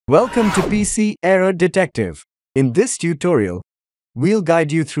Welcome to PC Error Detective. In this tutorial, we'll guide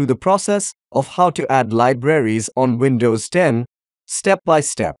you through the process of how to add libraries on Windows 10, step by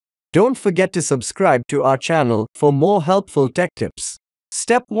step. Don't forget to subscribe to our channel for more helpful tech tips.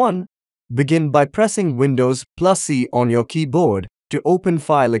 Step 1. Begin by pressing Windows plus C on your keyboard to open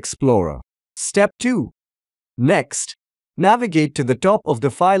File Explorer. Step 2. Next, navigate to the top of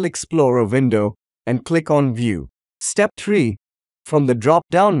the File Explorer window and click on View. Step 3. From the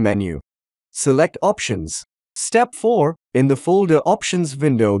drop-down menu, select Options. Step 4. In the folder Options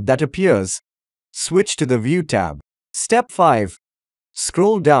window that appears, switch to the View tab. Step 5.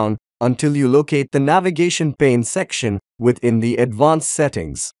 Scroll down until you locate the navigation pane section within the Advanced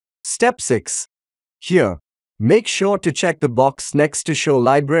Settings. Step 6. Here, make sure to check the box next to Show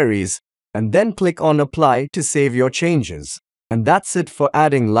Libraries and then click on Apply to save your changes. And that's it for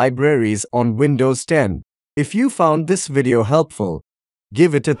adding libraries on Windows 10. If you found this video helpful,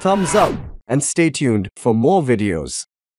 give it a thumbs up and stay tuned for more videos.